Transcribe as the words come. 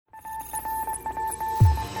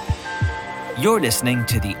You're listening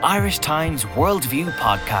to the Irish Times Worldview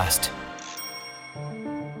podcast.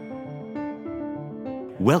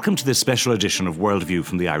 Welcome to this special edition of Worldview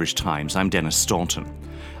from the Irish Times. I'm Denis Staunton.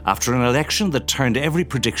 After an election that turned every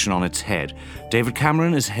prediction on its head, David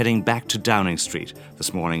Cameron is heading back to Downing Street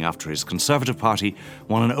this morning after his Conservative Party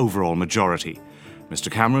won an overall majority.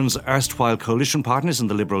 Mr Cameron's erstwhile coalition partners in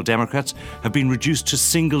the Liberal Democrats have been reduced to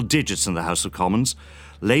single digits in the House of Commons.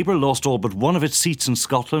 Labour lost all but one of its seats in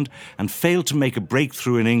Scotland and failed to make a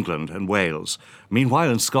breakthrough in England and Wales.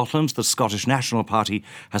 Meanwhile, in Scotland, the Scottish National Party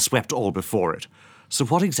has swept all before it. So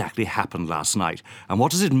what exactly happened last night, and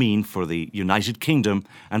what does it mean for the United Kingdom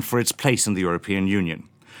and for its place in the European Union?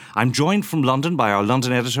 I'm joined from London by our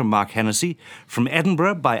London editor, Mark Hennessy, from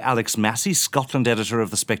Edinburgh by Alex Massie, Scotland editor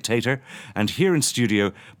of The Spectator, and here in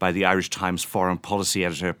studio by the Irish Times foreign policy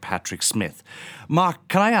editor, Paddy Smyth. Mark,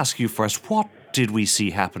 can I ask you first, what did we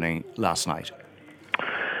see happening last night?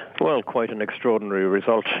 Well, quite an extraordinary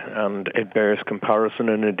result, and it bears comparison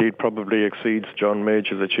and indeed probably exceeds John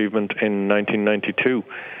Major's achievement in 1992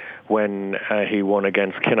 when he won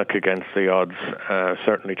against Kinnock against the odds.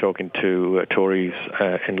 Certainly talking to Tories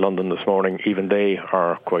in London this morning, even they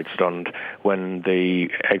are quite stunned when the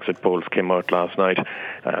exit polls came out last night.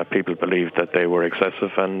 People believed that they were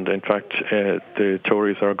excessive, and in fact the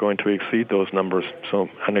Tories are going to exceed those numbers. So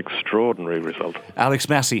an extraordinary result. Alex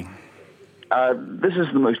Massie. This is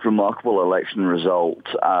the most remarkable election result,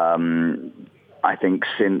 I think,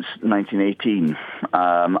 since 1918.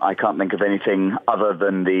 I can't think of anything other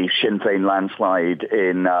than the Sinn Féin landslide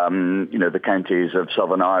in, the counties of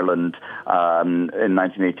Southern Ireland in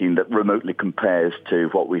 1918 that remotely compares to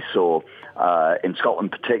what we saw in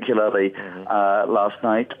Scotland, particularly last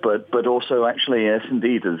night. But also, actually, yes,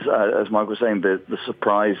 indeed, as Mark was saying, the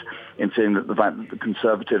surprise in saying that the fact that the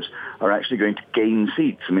Conservatives are actually going to gain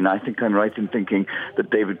seats. I mean, I think I'm right in thinking that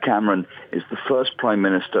David Cameron is the first Prime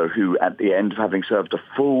Minister who, at the end of having served a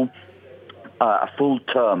full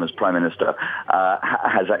term as Prime Minister,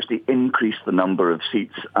 has actually increased the number of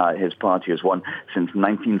seats his party has won since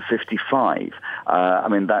 1955. I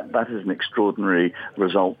mean, that is an extraordinary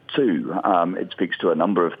result too. It speaks to a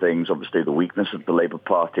number of things. Obviously, the weakness of the Labour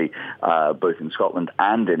Party, both in Scotland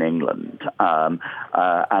and in England,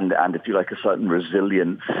 and if you like, a certain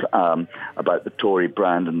resilience about the Tory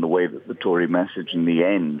brand and the way that the Tory message in the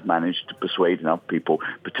end managed to persuade enough people,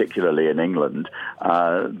 particularly in England,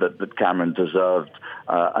 that Cameron deserved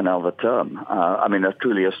another term. I mean, a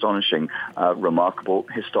truly astonishing, remarkable,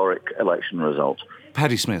 historic election result.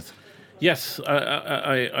 Paddy Smyth. Yes,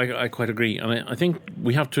 I quite agree. And I think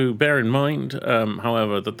we have to bear in mind,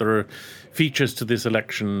 however, that there are features to this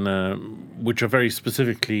election which are very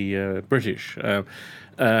specifically British.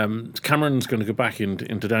 Cameron's going to go back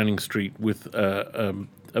into Downing Street with a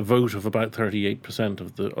vote of about 38%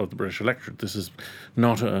 of the British electorate. This is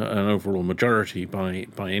not an overall majority by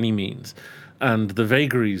any means. And the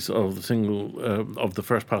vagaries of the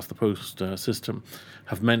first past the post system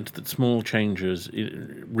have meant that small changes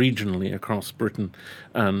regionally across Britain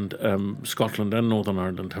and Scotland and Northern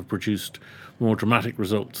Ireland have produced more dramatic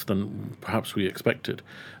results than perhaps we expected.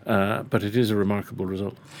 But it is a remarkable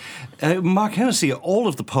result. Mark Hennessy, all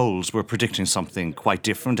of the polls were predicting something quite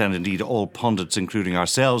different, and indeed all pundits, including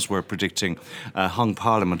ourselves, were predicting a hung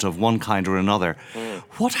parliament of one kind or another.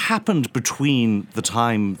 What happened between the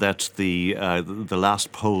time that the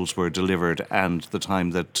last polls were delivered and the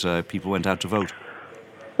time that people went out to vote?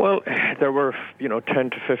 Well, there were, 10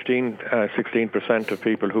 to 15, 16% of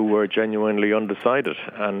people who were genuinely undecided.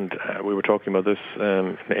 And we were talking about this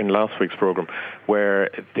in last week's programme, where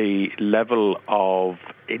the level of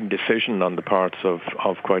indecision on the parts of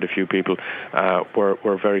quite a few people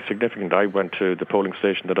were very significant. I went to the polling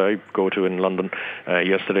station that I go to in London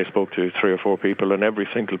yesterday, spoke to 3 or 4 people, and every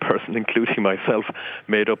single person, including myself,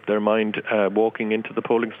 made up their mind walking into the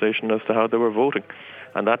polling station as to how they were voting.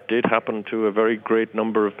 And that did happen to a very great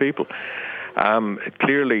number of people.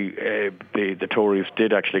 Clearly, the Tories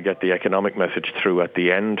did actually get the economic message through at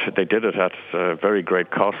the end. They did it at very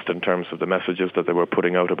great cost in terms of the messages that they were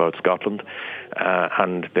putting out about Scotland,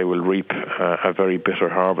 and they will reap a very bitter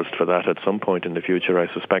harvest for that at some point in the future,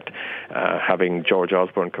 I suspect. Having George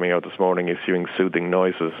Osborne coming out this morning issuing soothing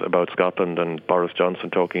noises about Scotland, and Boris Johnson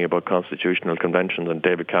talking about constitutional conventions, and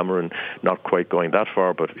David Cameron not quite going that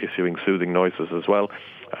far but issuing soothing noises as well.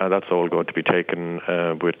 That's all going to be taken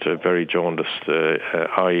with a very jaundiced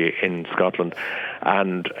eye in Scotland.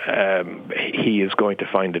 and he is going to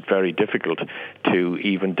find it very difficult to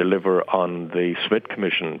even deliver on the Smyth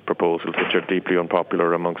Commission proposals, which are deeply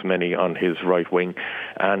unpopular amongst many on his right wing,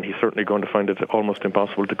 and he's certainly going to find it almost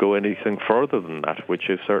impossible to go anything further than that, which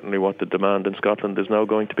is certainly what the demand in Scotland is now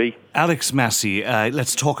going to be. Alex Massie,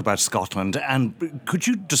 let's talk about Scotland, and could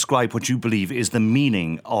you describe what you believe is the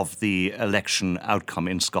meaning of the election outcome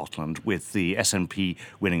in Scotland, with the SNP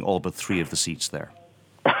winning all but 3 of the seats there?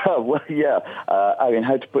 Well, yeah.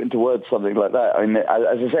 How to put into words something like that?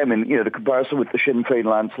 As I say, the comparison with the Sinn Féin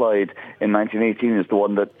landslide in 1918 is the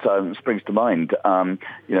one that springs to mind.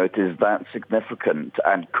 It is that significant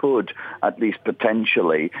and could at least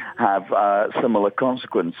potentially have similar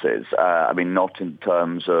consequences. Not in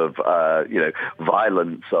terms of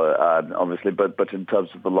violence, obviously, but in terms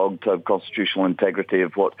of the long-term constitutional integrity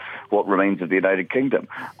of what remains of the United Kingdom.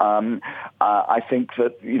 I think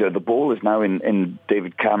that the ball is now in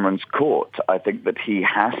David Cameron's court. I think that he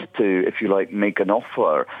has to, if you like, make an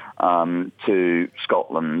offer to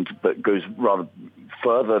Scotland that goes rather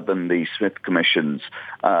further than the Smyth Commission's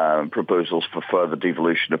proposals for further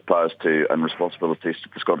devolution of powers to and responsibilities to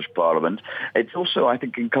the Scottish Parliament. It's also, I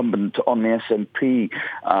think, incumbent on the SNP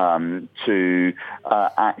to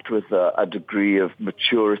act with a degree of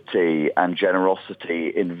maturity and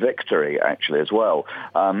generosity in victory, actually, as well.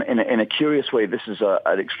 In a curious way, this is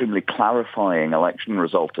an extremely clarifying election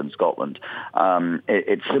result in Scotland.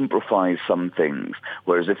 It simplifies some things,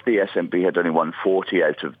 whereas if the SNP had only won 40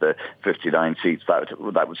 out of the 59 seats,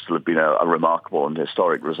 that would still have been a remarkable and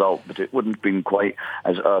historic result, but it wouldn't have been quite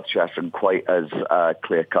as earth-shattering, quite as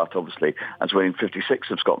clear-cut, obviously, as winning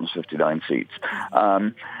 56 of Scotland's 59 seats.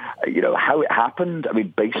 How it happened,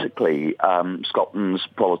 basically, Scotland's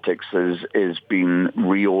politics is been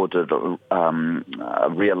reordered,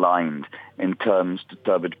 realigned in terms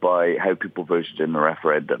determined by how people voted in the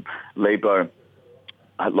referendum. Labour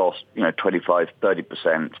had lost,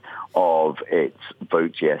 25-30% of its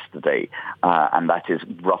votes yesterday, and that is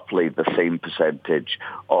roughly the same percentage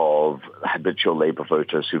of habitual Labour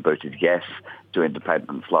voters who voted yes to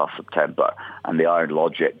independence last September. And the iron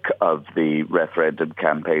logic of the referendum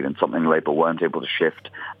campaign, and something Labour weren't able to shift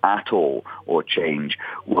at all or change,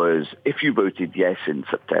 was if you voted yes in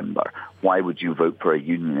September, why would you vote for a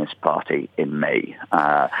unionist party in May?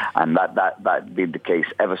 And that been the case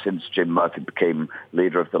ever since Jim Murphy became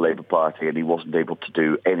leader of the Labour Party, and he wasn't able to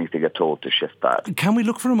do anything at all to shift that. Can we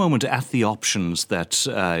look for a moment at the options that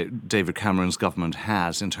David Cameron's government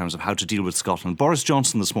has in terms of how to deal with Scotland? Boris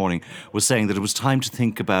Johnson this morning was saying that it was time to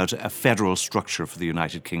think about a federal structure for the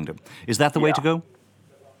United Kingdom. Is that the way to go?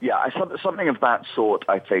 Yeah, something of that sort,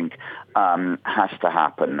 I think, has to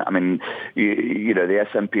happen. The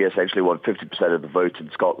SNP essentially won 50% of the vote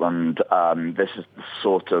in Scotland. This is the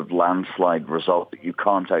sort of landslide result that you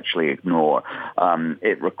can't actually ignore.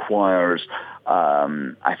 It requires,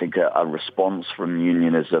 I think, a response from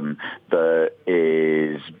unionism that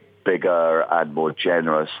is bigger and more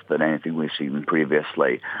generous than anything we've seen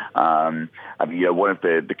previously. One of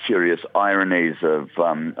the curious ironies of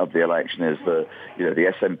the election is the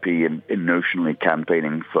SNP in notionally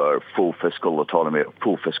campaigning for full fiscal autonomy,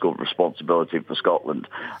 full fiscal responsibility for Scotland,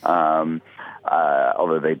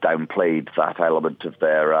 although they downplayed that element of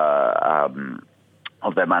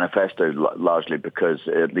their manifesto, largely because,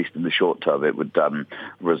 at least in the short term, it would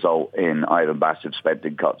result in either massive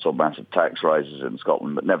spending cuts or massive tax rises in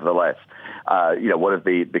Scotland. But nevertheless, one of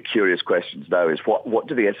the curious questions now is what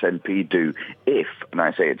do the SNP do if, and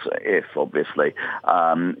I say it's if, obviously,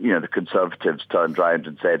 the Conservatives turned round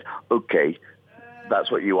and said, okay, that's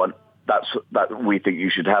what you want. That we think you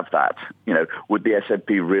should have that. Would the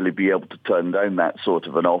SNP really be able to turn down that sort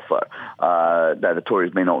of an offer? Now, the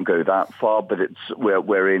Tories may not go that far, but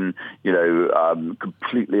we're in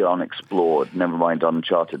completely unexplored, never mind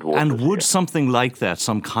uncharted waters. And would something like that,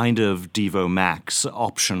 some kind of Devo Max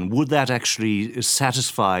option, would that actually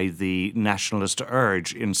satisfy the nationalist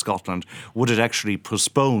urge in Scotland? Would it actually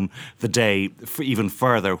postpone the day even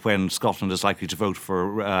further when Scotland is likely to vote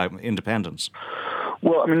for independence?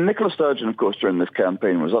 Well, Nicola Sturgeon, of course, during this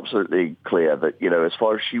campaign was absolutely clear that, as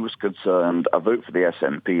far as she was concerned, a vote for the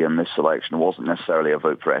SNP in this election wasn't necessarily a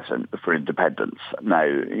vote for independence.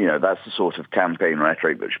 Now, that's the sort of campaign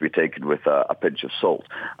rhetoric that should be taken with a pinch of salt.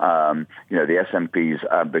 The SNP's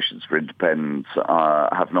ambitions for independence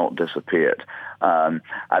have not disappeared.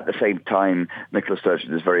 At the same time, Nicola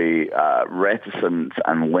Sturgeon is very reticent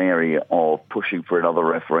and wary of pushing for another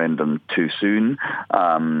referendum too soon,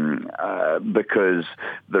 because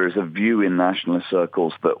there is a view in nationalist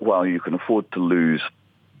circles that while you can afford to lose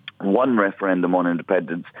one referendum on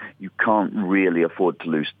independence, you can't really afford to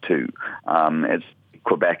lose two. It's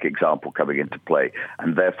Quebec example coming into play,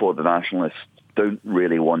 and therefore the nationalists don't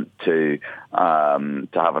really want to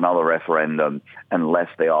have another referendum unless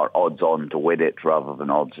they are odds on to win it rather than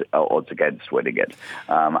odds against winning it.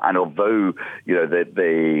 And although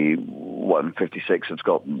they won 56 of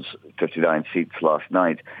Scotland's 59 seats last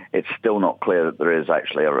night, it's still not clear that there is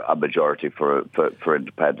actually a majority for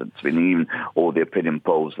independence. I mean, even all the opinion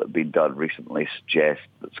polls that have been done recently suggest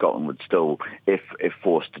that Scotland would still, if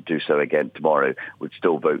forced to do so again tomorrow, would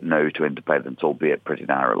still vote no to independence, albeit pretty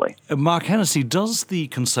narrowly. Mark Hennessy, does the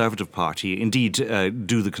Conservative Party, indeed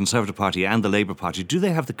do the Conservative Party and the Labour Party, do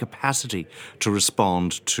they have the capacity to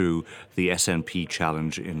respond to the SNP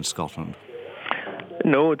challenge in Scotland?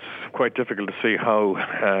 No, it's quite difficult to see how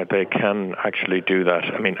they can actually do that.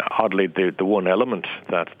 I mean, oddly, the one element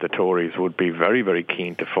that the Tories would be very, very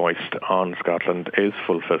keen to foist on Scotland is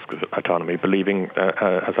full fiscal autonomy, believing,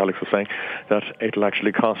 as Alex was saying, that it'll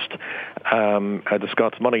actually cost the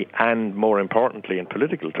Scots money, and more importantly, in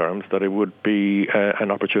political terms, that it would be an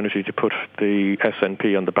opportunity to put the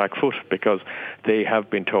SNP on the back foot, because they have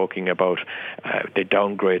been talking about, they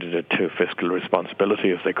downgraded it to fiscal responsibility,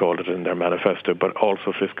 as they called it in their manifesto, but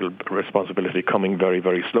also fiscal responsibility coming very,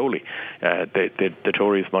 very slowly. The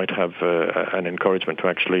Tories might have an encouragement to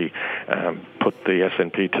actually put the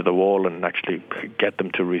SNP to the wall and actually get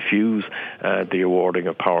them to refuse the awarding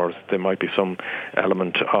of powers. There might be some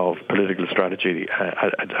element of political strategy,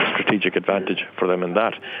 a strategic advantage for them in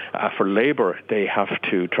that. For Labour, they have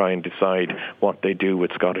to try and decide what they do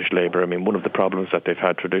with Scottish Labour. I mean, one of the problems that they've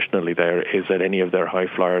had traditionally there is that any of their high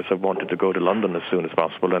flyers have wanted to go to London as soon as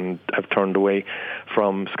possible and have turned away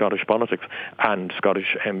from Scottish politics. And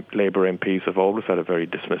Scottish Labour MPs have always had a very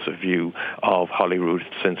dismissive view of Holyrood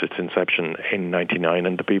since its inception in 1999,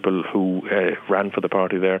 and the people who ran for the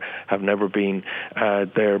party there have never been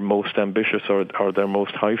their most ambitious or their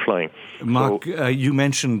most high-flying. Mark, you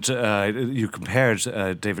mentioned, you compared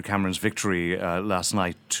David Cameron's victory last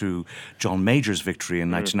night to John Major's victory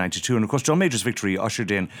in 1992. And of course, John Major's victory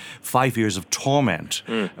ushered in 5 years of torment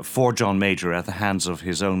for John Major at the hands of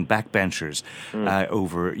his own backbenchers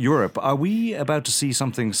over Europe. Are we about to see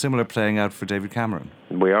something similar playing out for David Cameron?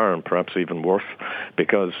 We are, and perhaps even worse,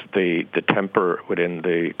 because the temper within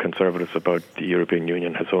the Conservatives about the European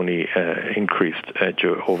Union has only increased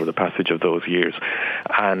over the passage of those years.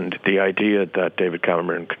 And the idea that David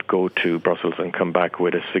Cameron could go to Brussels and come back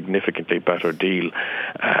with a significantly better deal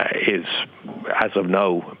is, as of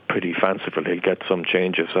now, pretty fanciful. He'll get some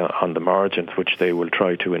changes on the margins, which they will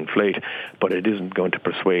try to inflate, but it isn't going to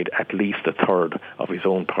persuade at least a third of his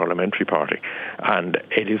own parliamentary party. And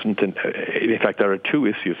it isn't, in fact, there are two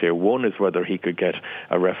issues here. One is whether he could get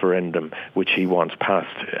a referendum which he wants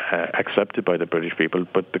passed, accepted by the British people,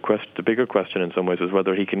 but the bigger question in some ways is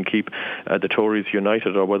whether he can keep the Tories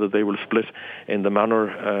united, or whether they will split in the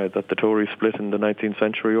manner that the Tories split in the 19th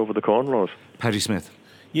century over the Corn Laws. Paddy Smyth.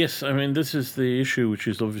 Yes, I mean, this is the issue which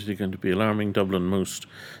is obviously going to be alarming Dublin most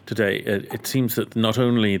today. It seems that not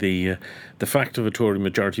only the fact of a Tory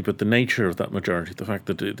majority, but the nature of that majority, the fact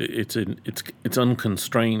that it's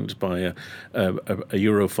unconstrained by a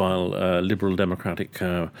Europhile Liberal Democratic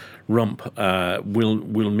rump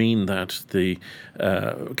will mean that the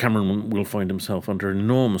Cameron will find himself under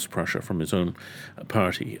enormous pressure from his own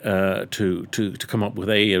party to come up with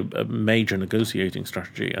a major negotiating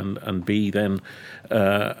strategy, and B, then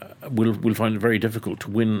will find it very difficult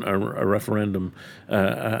to win a referendum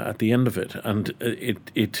at the end of it. And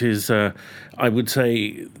it is, I would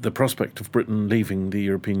say, the prospect of Britain leaving the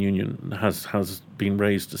European Union has been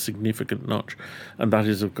raised a significant notch, and that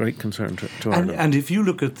is of great concern to Ireland. And if you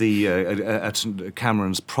look at at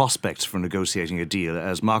Cameron's prospects for negotiating a deal,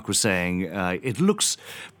 as Mark was saying, it looks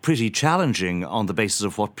pretty challenging on the basis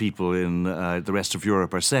of what people in the rest of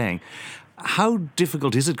Europe are saying. How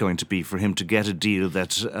difficult is it going to be for him to get a deal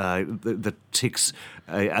that ticks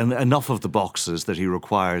enough of the boxes that he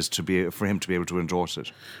requires for him to be able to endorse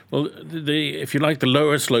it? Well, if you like, the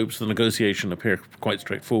lower slopes of the negotiation appear quite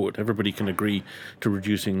straightforward. Everybody can agree to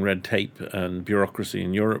reducing red tape and bureaucracy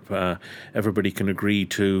in Europe. Everybody can agree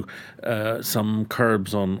to some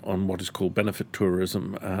curbs on what is called benefit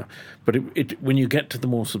tourism. But when you get to the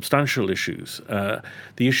more substantial issues,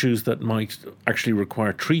 the issues that might actually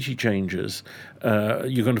require treaty changes,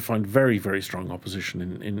 you're going to find very, very strong opposition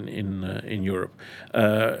in Europe.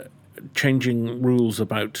 Changing rules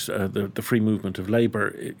about the free movement of labour,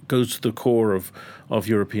 it goes to the core of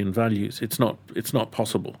European values. It's not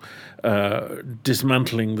possible.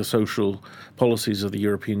 Dismantling the social policies of the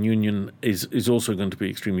European Union is also going to be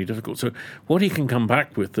extremely difficult. So what he can come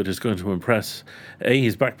back with that is going to impress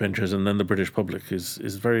his backbenchers and then the British public is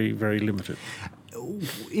very, very limited.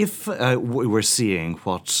 If we're seeing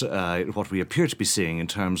what we appear to be seeing in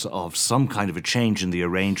terms of some kind of a change in the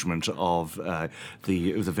arrangement of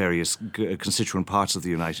the various constituent parts of the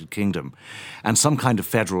United Kingdom and some kind of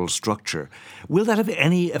federal structure, will that have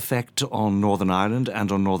any effect on Northern Ireland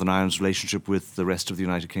and on Northern Ireland's relationship with the rest of the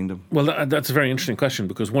United Kingdom? Well, that's a very interesting question,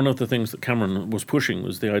 because one of the things that Cameron was pushing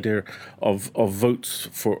was the idea of votes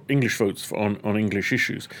for English votes on English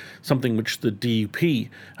issues, something which the DUP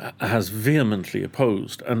has vehemently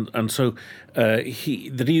opposed, and so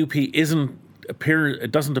the DUP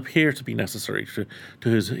it doesn't appear to be necessary to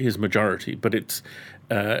his majority, but it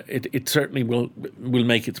certainly will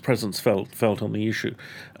make its presence felt on the issue.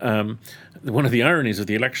 One of the ironies of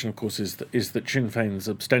the election, of course, is that Sinn Féin's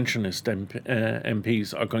abstentionist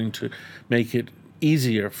MPs are going to make it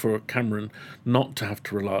easier for Cameron not to have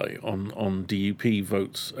to rely on DUP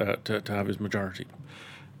votes to have his majority.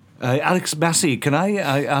 Alex Massie, can I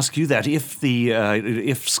ask you that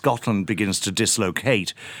if Scotland begins to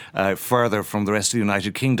dislocate further from the rest of the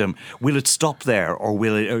United Kingdom, will it stop there, or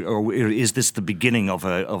is this the beginning of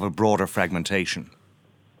a broader fragmentation?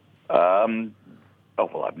 Well,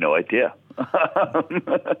 I have no idea.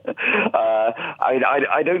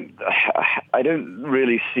 I don't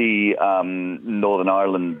really see Northern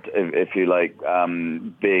Ireland, if you like,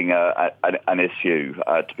 being an issue.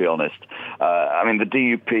 To be honest, I mean the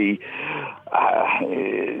DUP.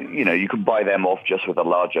 You can buy them off just with a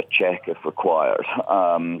larger cheque if required.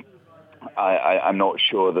 I'm not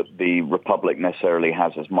sure that the Republic necessarily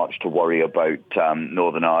has as much to worry about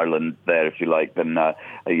Northern Ireland there, if you like, than as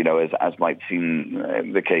might seem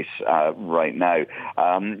the case right now.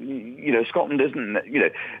 Scotland isn't,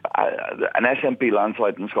 an SNP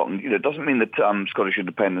landslide in Scotland, doesn't mean that Scottish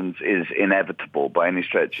independence is inevitable by any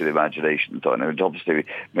stretch of the imagination. So it obviously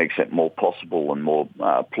makes it more possible and more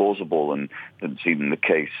plausible than seemed the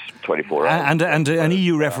case 24 hours. And an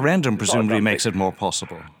EU referendum presumably makes it more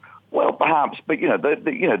possible. Well, perhaps, but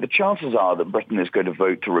the chances are that Britain is going to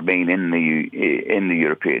vote to remain in the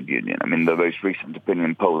European Union. I mean, the most recent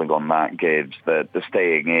opinion polling on that gives the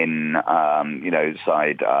staying in,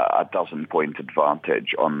 side a dozen-point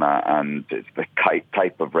advantage on that, and it's the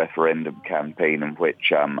type of referendum campaign in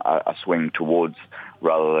which a swing towards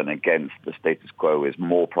rather than against the status quo is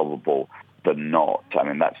more probable than not. I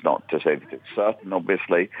mean, that's not to say that it's certain,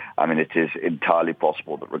 obviously. I mean, it is entirely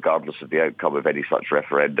possible that regardless of the outcome of any such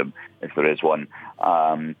referendum, if there is one,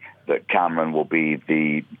 that Cameron will be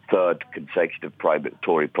the third consecutive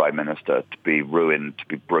Tory Prime Minister to be ruined, to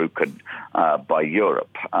be broken by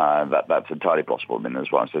Europe. That's entirely possible. I mean, as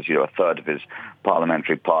well as a third of his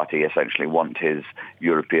parliamentary party essentially want his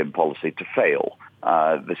European policy to fail.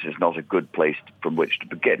 This is not a good place from which to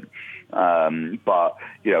begin. But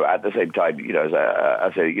at the same time,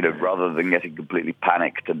 rather than getting completely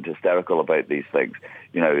panicked and hysterical about these things,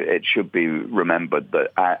 it should be remembered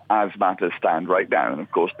that as matters stand right now, and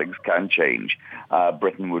of course things can change,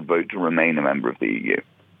 Britain would vote to remain a member of the EU.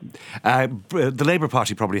 The Labour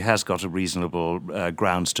Party probably has got a reasonable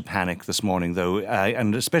grounds to panic this morning, though,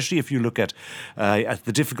 and especially if you look at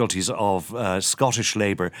the difficulties of Scottish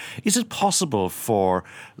Labour. Is it possible for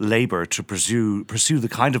Labour to pursue the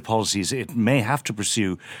kind of policies it may have to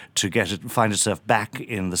pursue to find itself back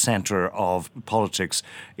in the centre of politics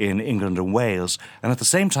in England and Wales, and at the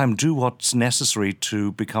same time do what's necessary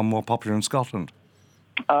to become more popular in Scotland?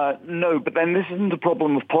 No, but then this isn't a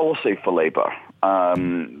problem of policy for Labour.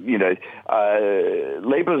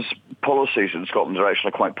 Labour's policies in Scotland are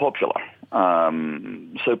actually quite popular.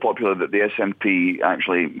 So popular that the SNP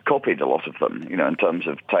actually copied a lot of them, in terms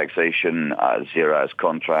of taxation, zero hours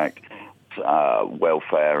contract,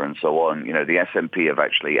 welfare and so on. The SNP have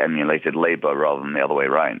actually emulated Labour rather than the other way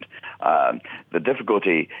around. The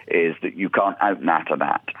difficulty is that you can't out-nat a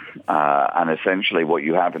gnat. And essentially what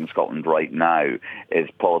you have in Scotland right now is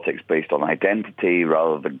politics based on identity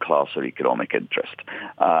rather than class or economic interest.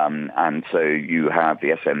 And so you have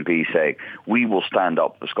the SNP saying, we will stand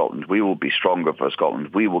up for Scotland, we will be stronger for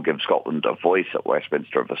Scotland, we will give Scotland a voice at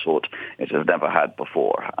Westminster of a sort it has never had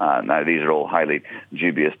before. Now, these are all highly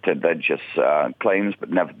dubious, tendentious claims, but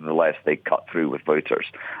nevertheless they cut through with voters.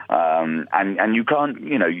 And you can't,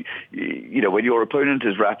 when your opponent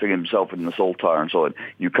is wrapping himself in the saltire and so on,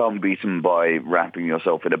 you can't beat him by wrapping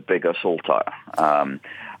yourself in a bigger saltire.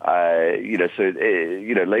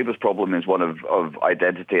 Labour's problem is one of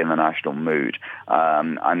identity and the national mood.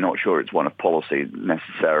 I'm not sure it's one of policy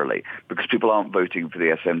necessarily, because people aren't voting for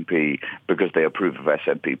the SNP because they approve of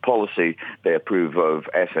SNP policy. They approve of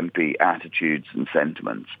SNP attitudes and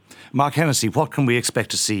sentiments. Mark Hennessy, what can we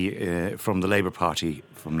expect to see from the Labour Party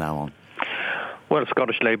from now on? Well,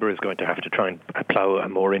 Scottish Labour is going to have to try and plough a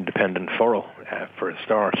more independent furrow for a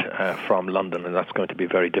start from London, and that's going to be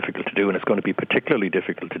very difficult to do, and it's going to be particularly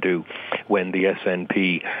difficult to do when the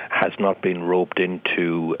SNP has not been roped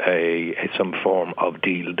into some form of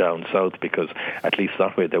deal down south, because at least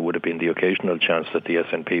that way there would have been the occasional chance that the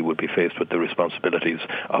SNP would be faced with the responsibilities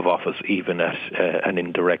of office, even at an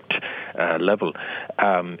indirect level.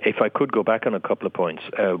 If I could go back on a couple of points,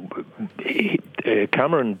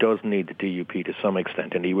 Cameron does need the DUP to some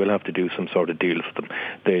extent, and he will have to do some sort of deal with them.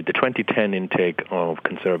 The 2010 intake of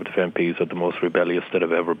Conservative MPs are the most rebellious that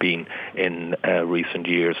have ever been in recent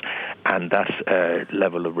years, and that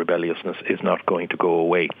level of rebelliousness is not going to go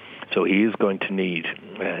away. So he is going to need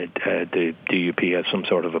the DUP as some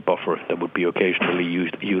sort of a buffer that would be occasionally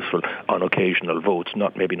useful on occasional votes,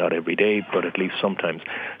 maybe not every day, but at least sometimes.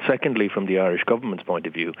 Secondly, from the Irish government's point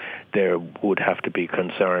of view, there would have to be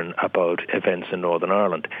concern about events in Northern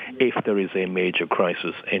Ireland. If there is a major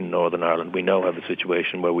crisis in Northern Ireland, we now have a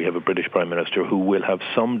situation where we have a British Prime Minister who will have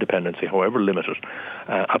some dependency, however limited,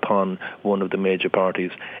 upon one of the major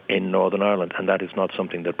parties in Northern Ireland, and that is not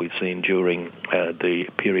something that we've seen during the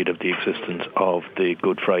period of the existence of the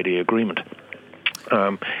Good Friday Agreement.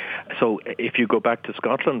 So if you go back to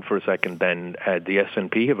Scotland for a second, then the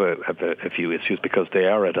SNP have a few issues because they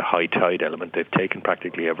are at a high tide element. They've taken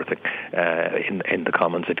practically everything in the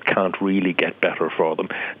Commons. It can't really get better for them.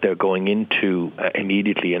 They're going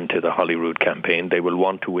immediately into the Holyrood campaign. They will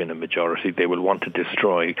want to win a majority. They will want to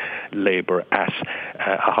destroy Labour at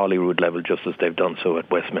a Holyrood level, just as they've done so at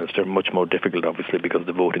Westminster. Much more difficult, obviously, because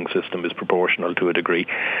the voting system is proportional to a degree,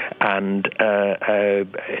 and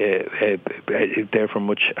therefore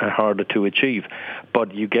much harder to achieve.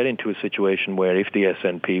 But you get into a situation where if the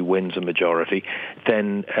SNP wins a majority,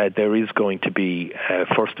 then there is going to be,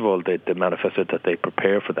 first of all, the manifesto that they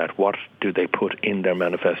prepare for that. What do they put in their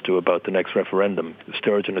manifesto about the next referendum?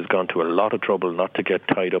 Sturgeon has gone to a lot of trouble not to get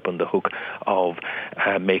tied up on the hook of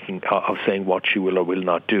saying what she will or will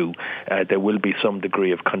not do. There will be some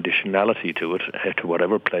degree of conditionality to it, to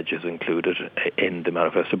whatever pledge is included in the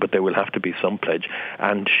manifesto, but there will have to be some pledge.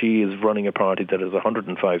 And she is running a party that has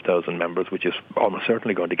 105,000 members, which is almost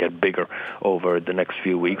certainly going to get bigger over the next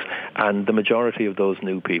few weeks. And the majority of those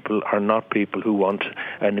new people are not people who want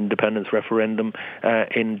an independence referendum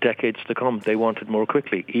in decades to come. They want it more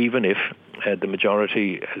quickly, even if the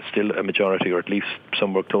majority, still a majority, or at least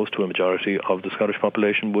somewhere close to a majority of the Scottish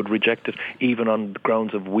population would reject it, even on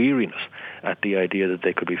grounds of weariness at the idea that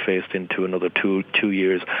they could be faced into another two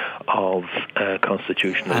years of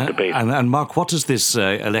constitutional debate. And Mark, what does this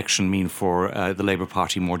election mean for the Labour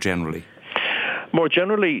Party more generally? More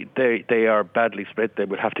generally, they are badly split. They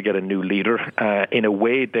will have to get a new leader. In a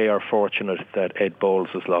way, they are fortunate that Ed Balls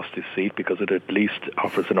has lost his seat, because it at least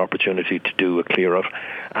offers an opportunity to do a clear-out,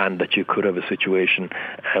 and that you could have a situation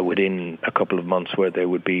within a couple of months where there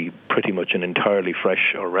would be pretty much an entirely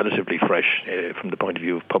fresh, or relatively fresh, from the point of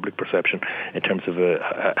view of public perception, in terms of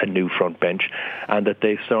a new front bench, and that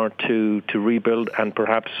they start to rebuild, and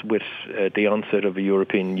perhaps with the onset of a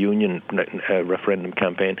European Union referendum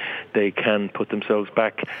campaign, they can put themselves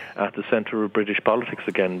back at the centre of British politics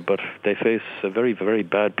again. But they face a very, very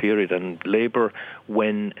bad period, and Labour,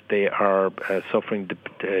 when they are suffering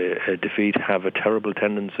defeat, have a terrible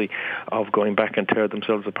tendency of going back and tear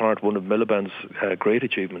themselves apart. One of Miliband's great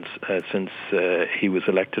achievements since he was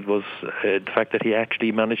elected was the fact that he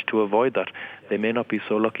actually managed to avoid that. They may not be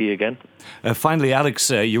so lucky again. Finally, Alex,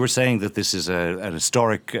 you were saying that this is an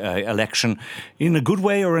historic election, in a good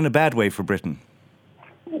way or in a bad way for Britain?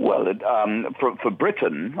 Well, for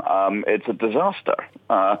Britain, it's a disaster.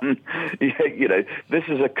 This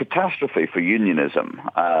is a catastrophe for unionism.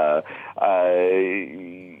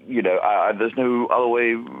 There's no other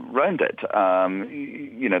way around it.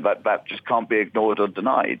 That just can't be ignored or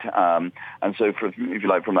denied. And so, if you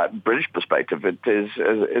like, from that British perspective, it is,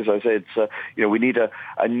 as I said, we need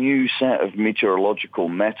a new set of meteorological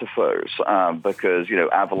metaphors because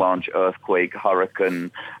avalanche, earthquake,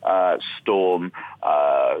 hurricane, storm,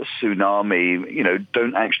 tsunami,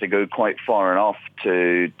 don't actually go quite far enough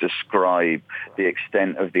to describe the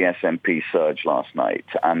extent of the SNP surge last night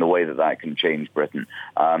and the way that can change Britain.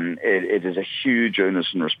 It is a huge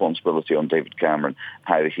onus and responsibility on David Cameron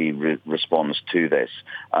how he responds to this.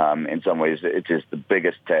 In some ways, it is the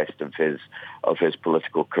biggest test of his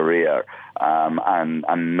political career,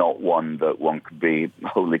 and not one that one could be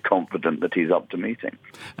wholly confident that he's up to meeting.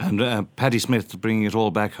 And Paddy Smyth, bringing it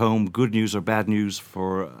all back home, good news or bad news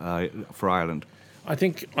for Ireland? I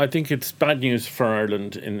think it's bad news for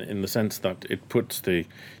Ireland in the sense that it puts the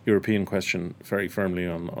European question very firmly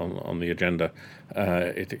on the agenda.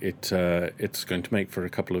 It's going to make for a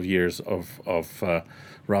couple of years of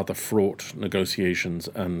rather fraught negotiations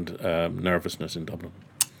and nervousness in Dublin.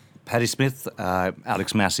 Paddy Smyth,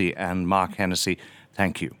 Alex Massie and Mark Hennessy,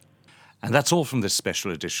 thank you. And that's all from this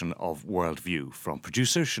special edition of Worldview. From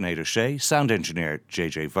producer Sinead O'Shea, sound engineer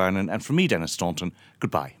JJ Vernon, and from me, Denis Staunton,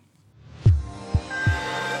 goodbye.